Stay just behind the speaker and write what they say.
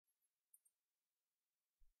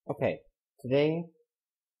Okay, today,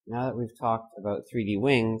 now that we've talked about 3D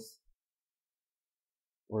wings,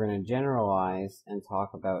 we're going to generalize and talk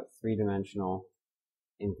about three-dimensional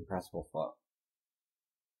incompressible flow.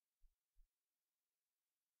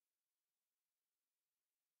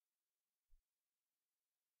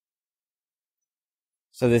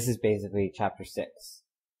 So this is basically chapter 6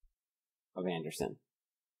 of Anderson.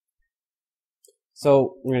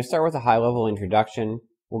 So we're going to start with a high-level introduction.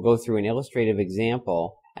 We'll go through an illustrative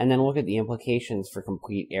example, and then look at the implications for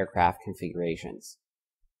complete aircraft configurations.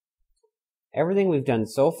 Everything we've done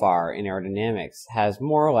so far in aerodynamics has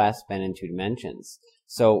more or less been in two dimensions.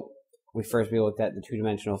 So we looked at the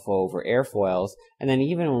two-dimensional flow over airfoils, and then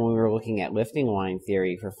even when we were looking at lifting line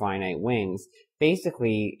theory for finite wings,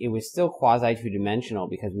 basically it was still quasi-two-dimensional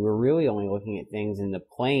because we were really only looking at things in the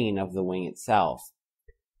plane of the wing itself.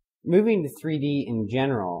 Moving to 3D in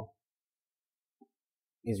general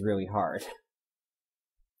is really hard.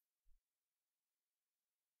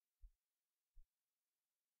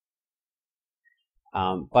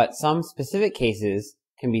 But some specific cases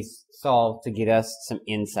can be solved to get us some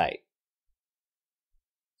insight.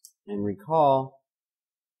 And recall,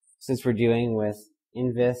 since we're dealing with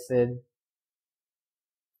inviscid,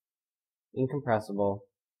 incompressible,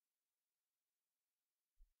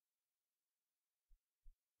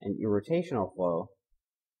 and irrotational flow,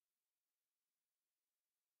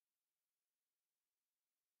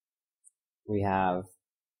 we have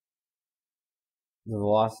the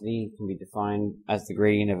velocity can be defined as the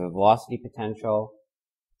gradient of a velocity potential.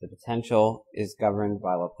 The potential is governed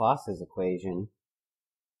by Laplace's equation.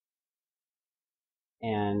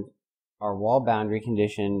 And our wall boundary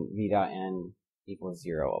condition, v dot n equals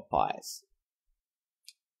 0 applies.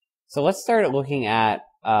 So let's start looking at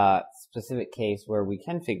a specific case where we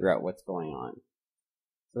can figure out what's going on.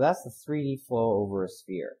 So that's the 3D flow over a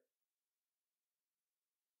sphere.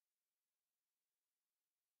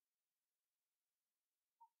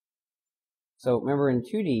 So remember in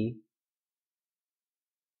 2D,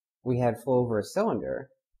 we had flow over a cylinder.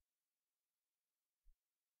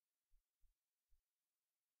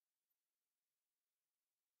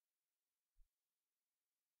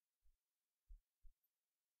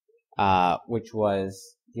 Which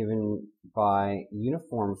was given by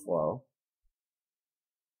uniform flow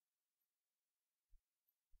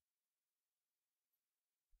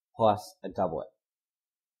plus a doublet.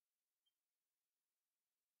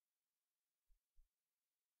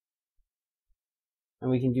 And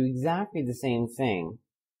we can do exactly the same thing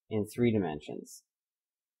in 3 dimensions.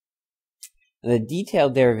 The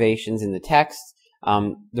detailed derivations in the text,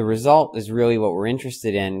 the result is really what we're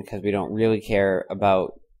interested in because we don't really care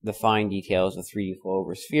about the fine details of 3D flow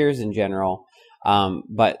over spheres in general.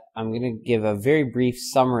 But I'm going to give a very brief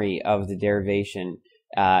summary of the derivation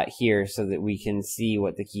here so that we can see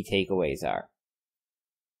what the key takeaways are.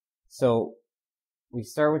 So we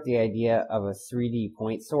start with the idea of a 3D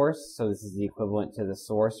point source. So this is the equivalent to the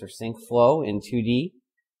source or sink flow in 2D.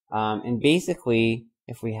 And basically,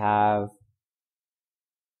 if we have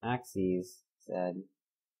axes z,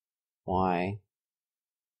 y,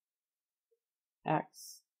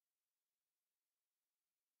 x,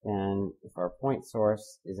 then if our point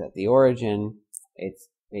source is at the origin, it's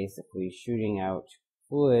basically shooting out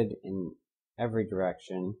fluid in every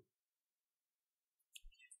direction.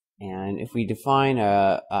 And if we define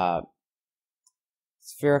a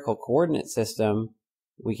spherical coordinate system,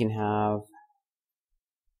 we can have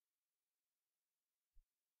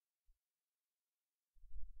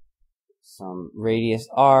some radius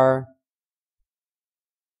r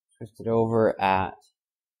twisted over at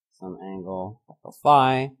some angle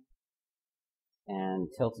phi and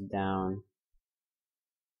tilted down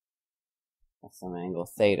at some angle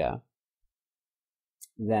theta.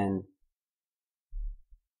 Then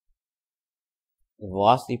the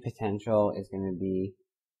velocity potential is going to be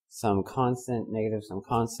some constant, negative some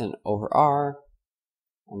constant over r,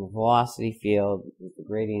 and the velocity field, the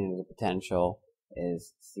gradient of the potential,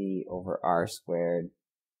 is c over r squared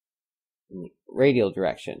in the radial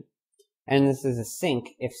direction. And this is a sink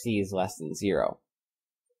if c is less than 0.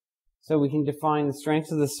 So we can define the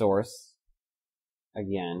strength of the source,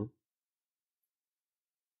 again,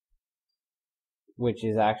 which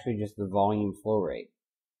is actually just the volume flow rate.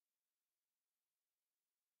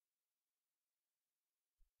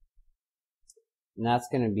 And that's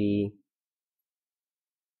going to be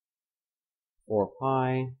 4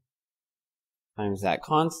 pi times that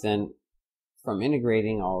constant from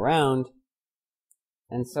integrating all around.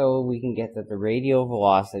 And so we can get that the radial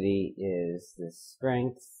velocity is this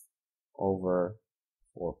strength over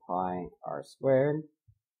 4 pi r squared.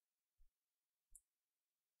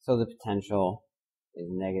 So the potential is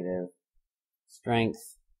negative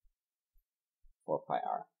strength 4 pi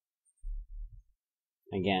r.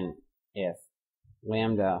 Again, if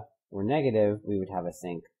lambda were negative, we would have a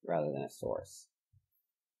sink rather than a source.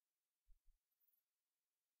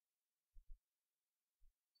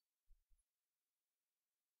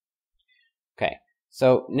 Okay,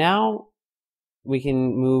 so now we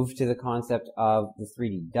can move to the concept of the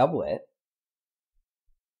 3D doublet,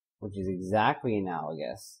 which is exactly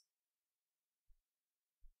analogous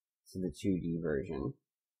to the 2D version.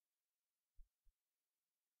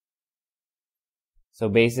 So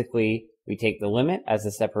basically, we take the limit as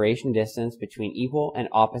the separation distance between equal and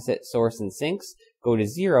opposite source and sinks go to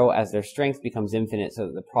 0 as their strength becomes infinite so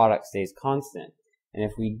that the product stays constant. And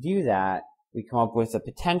if we do that, we come up with a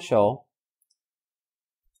potential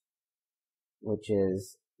which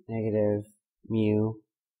is negative mu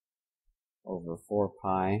over 4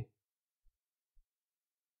 pi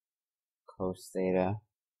cos theta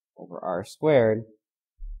over r squared,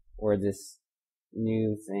 where this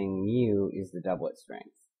new thing mu is the doublet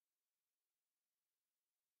strength.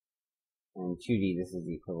 And 2D, this is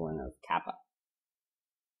the equivalent of kappa.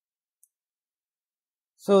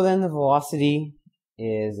 So then the velocity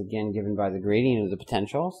is again given by the gradient of the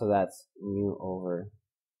potential, so that's mu over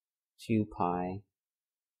 2 pi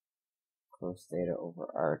cos theta over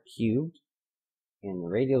r cubed in the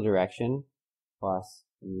radial direction plus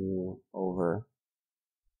mu over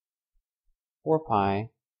 4 pi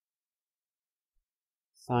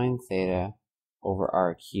sine theta over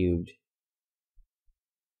r cubed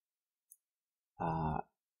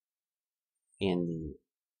in the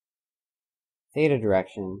theta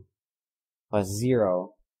direction plus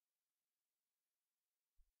 0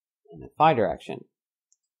 in the phi direction.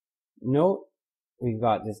 Note we've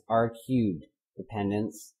got this r cubed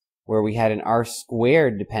dependence where we had an r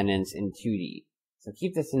squared dependence in 2D. So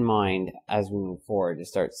keep this in mind as we move forward to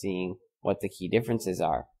start seeing what the key differences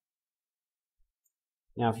are.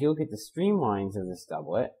 Now if you look at the streamlines of this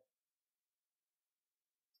doublet,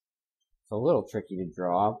 it's a little tricky to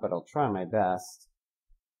draw, but I'll try my best.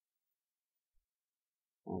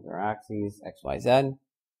 There's our axes, x, y, z.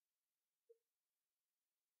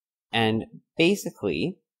 And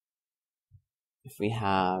basically, if we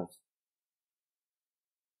have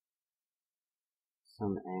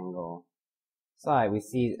some angle psi, we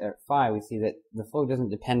see that the flow doesn't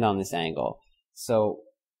depend on this angle. So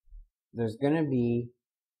there's going to be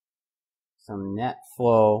some net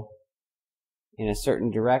flow in a certain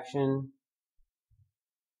direction,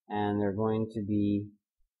 and there are going to be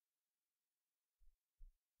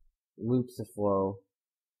loops of flow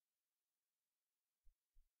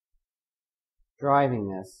driving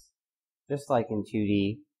this, just like in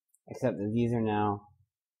 2D, except that these are now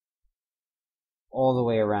all the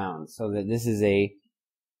way around, so that this is we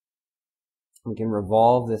can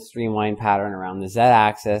revolve the streamline pattern around the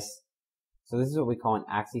z-axis. So this is what we call an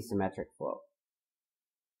axisymmetric flow.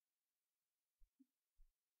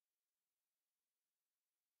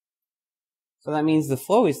 So that means the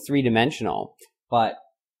flow is three-dimensional, but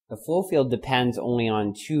the flow field depends only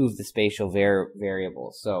on two of the spatial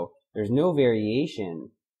variables. So there's no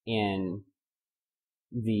variation in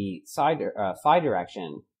the phi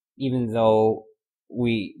direction, even though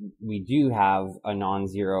we do have a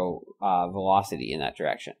non-zero velocity in that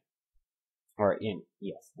direction, or in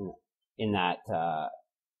that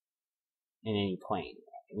in any plane.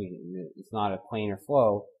 It's not a planar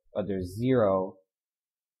flow, but there's zero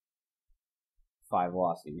phi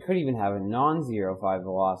velocity. We could even have a non-zero phi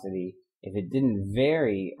velocity. If it didn't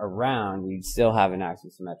vary around, we'd still have an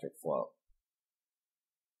axisymmetric flow.